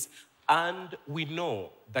says, and we know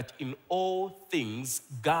that in all things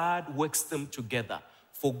God works them together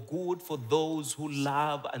for good for those who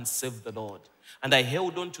love and serve the Lord. And I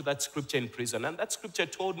held on to that scripture in prison. And that scripture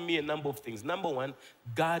told me a number of things. Number one,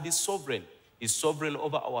 God is sovereign. He's sovereign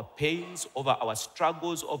over our pains, over our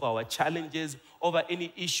struggles, over our challenges, over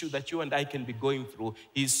any issue that you and I can be going through.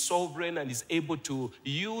 He's sovereign and is able to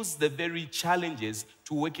use the very challenges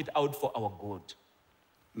to work it out for our good.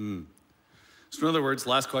 So in other words,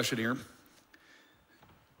 last question here.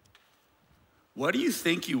 What do you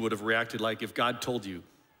think you would have reacted like if God told you,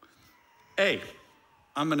 hey,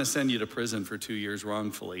 I'm going to send you to prison for 2 years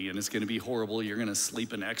wrongfully, and it's going to be horrible. You're going to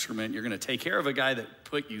sleep in excrement. You're going to take care of a guy that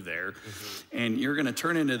put you there, and you're going to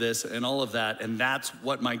turn into this and all of that, and that's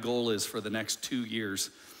what my goal is for the next 2 years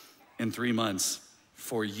and 3 months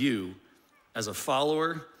for you as a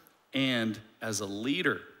follower and as a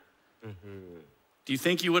leader. Do you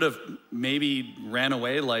think you would have maybe ran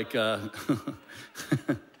away like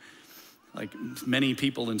like many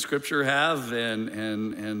people in Scripture have,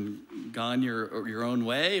 and gone your own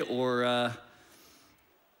way, or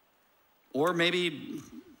maybe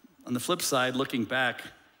on the flip side, looking back,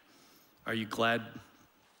 are you glad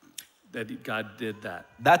that God did that?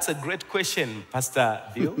 That's a great question, Pastor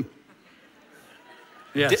Bill.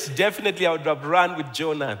 Yes. Definitely, I would have run with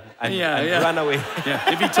Jonah and run away.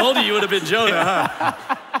 Yeah. If he told you, you would have been Jonah,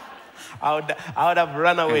 huh? I would have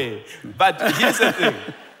run away. But here's the thing.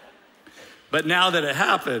 But now that it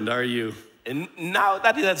happened, are you? And now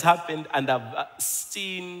that it has happened and I've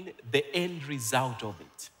seen the end result of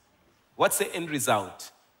it. What's the end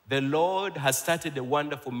result? The Lord has started a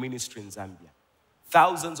wonderful ministry in Zambia.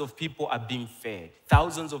 Thousands of people are being fed.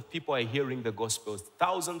 Thousands of people are hearing the gospels.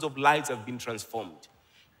 Thousands of lives have been transformed.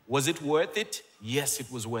 Was it worth it? Yes,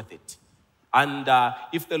 it was worth it. And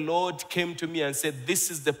if the Lord came to me and said,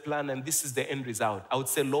 this is the plan and this is the end result, I would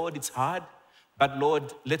say, Lord, it's hard, but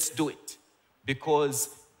Lord, let's do it. Because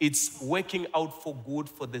it's working out for good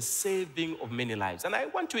for the saving of many lives. And I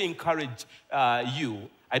want to encourage you.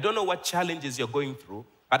 I don't know what challenges you're going through,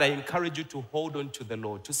 but I encourage you to hold on to the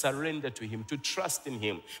Lord, to surrender to him, to trust in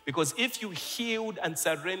him. Because if you yield and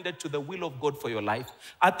surrender to the will of God for your life,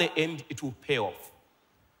 at the end, it will pay off.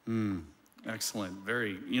 Excellent.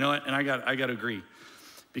 Very, you know what? And I got to agree.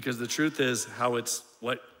 Because the truth is how it's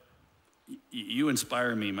what you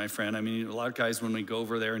inspire me, my friend. I mean, a lot of guys, when we go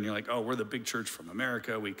over there and you're like, oh, we're the big church from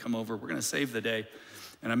America. We come over, we're going to save the day.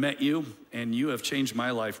 And I met you, and you have changed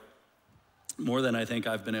my life more than I think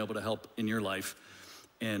I've been able to help in your life.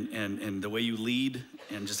 And the way you lead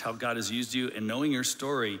and just how God has used you, and knowing your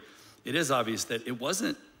story, it is obvious that it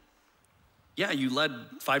wasn't, you led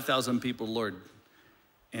 5,000 people to the Lord.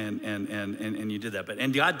 And you did that.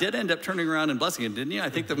 And God did end up turning around and blessing him, didn't you? I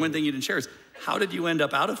think the one thing you didn't share is, how did you end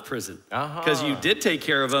up out of prison? Because you did take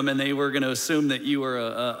care of them, and they were going to assume that you were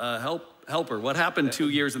a helper. What happened 2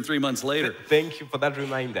 years and 3 months later? Thank you for that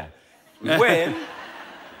reminder. When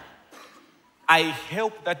I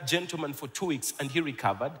helped that gentleman for 2 weeks and he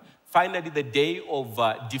recovered, finally the day of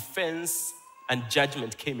defense and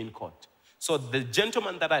judgment came in court. So the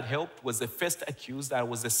gentleman that I'd helped was the first accused, I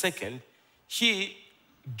was the second. He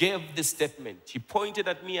gave this statement. He pointed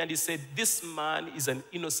at me and he said, this man is an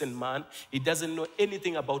innocent man. He doesn't know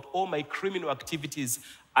anything about all my criminal activities.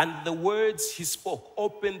 And the words he spoke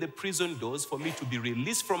opened the prison doors for me to be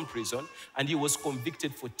released from prison, and he was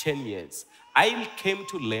convicted for 10 years. I came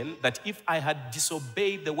to learn that if I had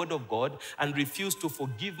disobeyed the word of God and refused to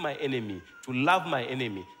forgive my enemy, to love my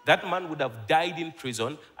enemy, that man would have died in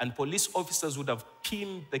prison and police officers would have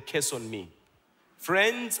pinned the case on me.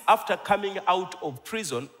 Friends, after coming out of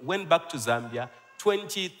prison, went back to Zambia.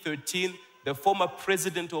 2013, the former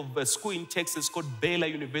president of a school in Texas called Baylor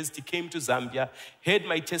University came to Zambia, heard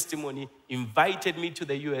my testimony, invited me to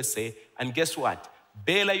the USA, and guess what?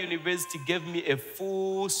 Baylor University gave me a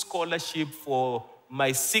full scholarship for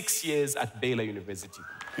my 6 years at Baylor University.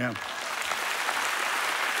 Yeah.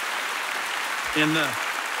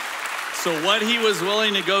 So what he was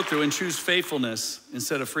willing to go through and choose faithfulness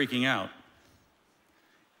instead of freaking out,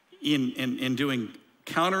 in doing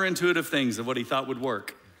counterintuitive things of what he thought would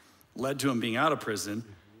work, led to him being out of prison,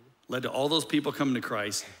 led to all those people coming to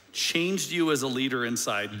Christ, changed you as a leader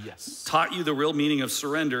inside, taught you the real meaning of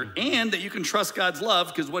surrender, and that you can trust God's love,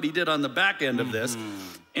 because what he did on the back end of this.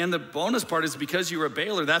 And the bonus part is, because you were a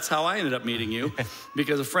Baylor, that's how I ended up meeting you.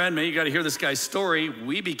 Because a friend, man, you got to hear this guy's story.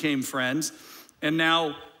 We became friends, and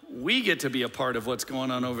now we get to be a part of what's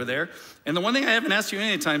going on over there. And the one thing I haven't asked you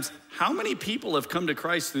any times, how many people have come to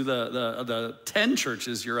Christ through the 10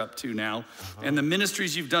 churches you're up to now, and the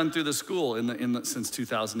ministries you've done through the school since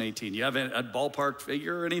 2018? You have a ballpark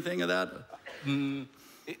figure or anything of that?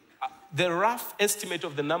 The rough estimate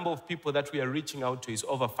of the number of people that we are reaching out to is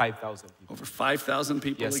over 5,000 people. Over 5,000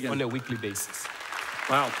 people Yes, again? on a weekly basis.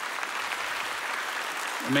 Wow.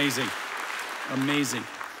 Amazing. Amazing.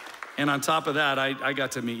 And on top of that, I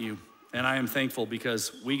got to meet you. And I am thankful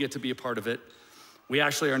because we get to be a part of it. We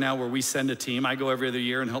actually are now where we send a team. I go every other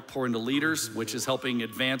year and help pour into leaders, which is helping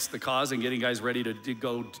advance the cause and getting guys ready to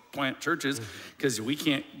go plant churches, because we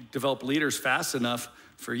can't develop leaders fast enough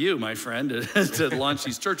for you, my friend, to launch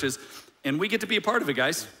these churches. And we get to be a part of it,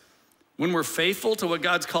 guys. When we're faithful to what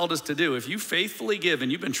God's called us to do, if you faithfully give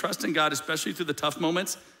and you've been trusting God, especially through the tough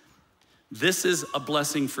moments, this is a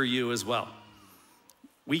blessing for you as well.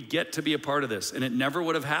 We get to be a part of this, and it never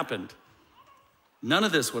would have happened. None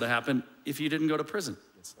of this would have happened if you didn't go to prison.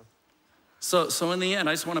 Yes, sir. So in the end,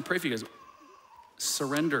 I just want to pray for you guys.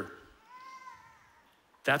 Surrender.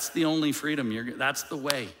 That's the only freedom. That's the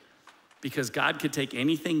way. Because God could take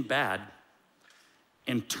anything bad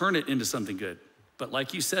and turn it into something good. But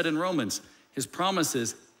like you said in Romans, his promise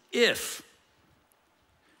is, if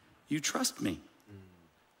you trust me,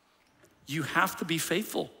 you have to be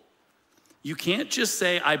faithful. You can't just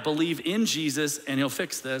say, I believe in Jesus and he'll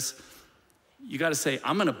fix this. You got to say,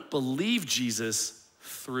 I'm going to believe Jesus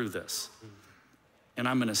through this. And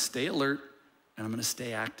I'm going to stay alert and I'm going to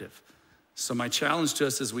stay active. So my challenge to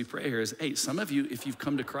us as we pray here is, hey, some of you, if you've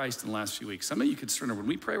come to Christ in the last few weeks, some of you could surrender. When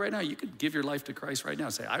we pray right now, you could give your life to Christ right now.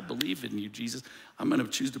 Say, I believe in you, Jesus. I'm going to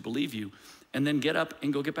choose to believe you. And then get up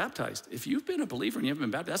and go get baptized. If you've been a believer and you haven't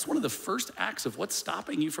been baptized, that's one of the first acts of what's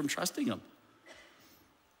stopping you from trusting him.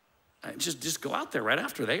 Just go out there right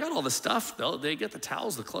after. They got all the stuff. They get the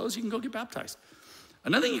towels, the clothes. You can go get baptized.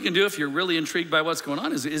 Another thing you can do if you're really intrigued by what's going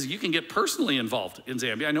on is you can get personally involved in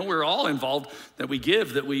Zambia. I know we're all involved that we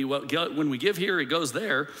give, when we give here, it goes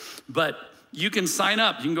there. But you can sign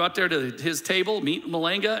up. You can go out there to his table, meet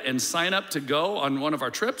Malenga, and sign up to go on one of our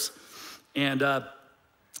trips and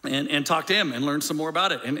talk to him and learn some more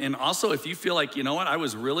about it. And also, if you feel like, you know what, I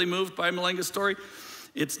was really moved by Malenga's story,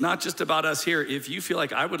 it's not just about us here. If you feel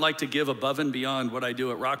like I would like to give above and beyond what I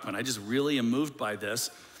do at Rockman, I just really am moved by this,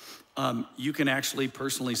 you can actually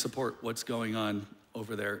personally support what's going on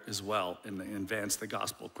over there as well and advance the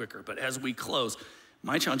gospel quicker. But as we close,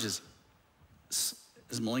 my challenge is,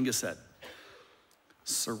 as Malenga said,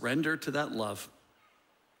 surrender to that love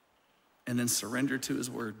and then surrender to his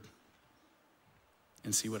word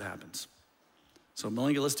and see what happens. So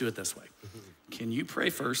Malenga, let's do it this way. Can you pray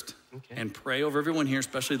first and pray over everyone here,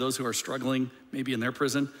 especially those who are struggling maybe in their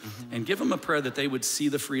prison, and give them a prayer that they would see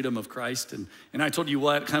the freedom of Christ. And I told you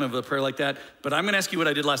what, kind of a prayer like that, but I'm gonna ask you what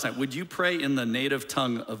I did last night. Would you pray in the native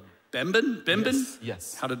tongue of Bemban?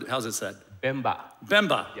 Yes. How's it said? Bemba.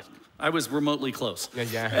 Bemba. Yeah. I was remotely close.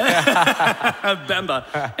 Yeah.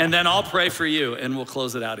 Bemba. And then I'll pray for you and we'll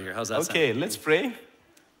close it out of here. How's that sound? Okay, let's pray.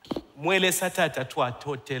 Mwele satata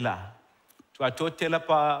twatotela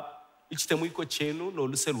pa ichitemwiko chenu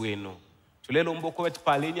n'oluse lweno tulelo mboko bati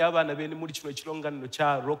paleni abana bene muri kino kilonganiro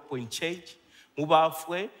cha Rock Point Church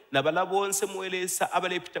mubafwe nabala bonse mwelesa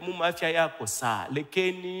abalepita mu mafya yako sa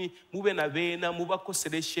lekeni mube na bena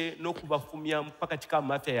mubakoseleshe nokubafumya mpaka tika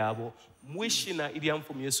mafya yabo mwishina ili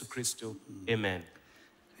amfumu Yesu Kristo. Amen.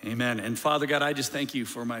 Amen. And Father God, I just thank you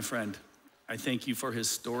for my friend. I thank you for his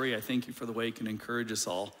story. I thank you for the way he can encourage us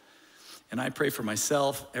all. And I pray for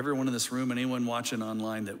myself, everyone in this room, and anyone watching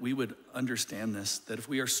online, that we would understand this, that if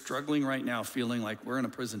we are struggling right now, feeling like we're in a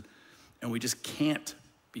prison and we just can't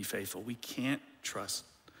be faithful, we can't trust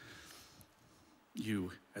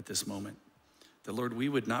you at this moment, that Lord, we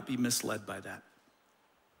would not be misled by that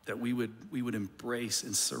we would embrace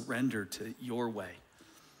and surrender to your way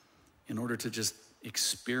in order to just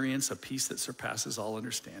experience a peace that surpasses all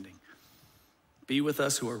understanding. Be with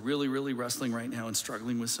us who are really, really wrestling right now and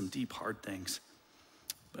struggling with some deep, hard things.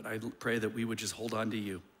 But I pray that we would just hold on to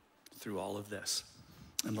you through all of this.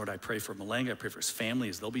 And Lord, I pray for Malenga. I pray for his family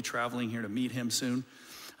as they'll be traveling here to meet him soon.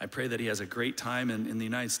 I pray that he has a great time in the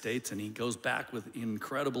United States and he goes back with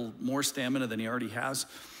incredible, more stamina than he already has.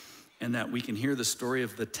 And that we can hear the story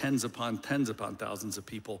of the tens upon thousands of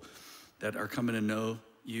people that are coming to know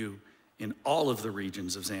you in all of the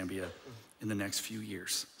regions of Zambia in the next few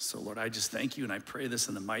years. So Lord, I just thank you and I pray this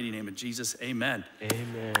in the mighty name of Jesus. Amen.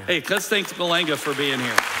 Amen. Hey, let's thank Malenga for being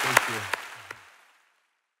here. Thank you.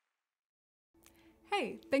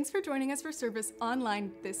 Hey, thanks for joining us for service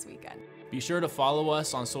online this weekend. Be sure to follow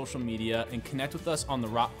us on social media and connect with us on the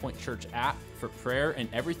Rock Point Church app for prayer and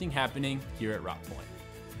everything happening here at Rock Point.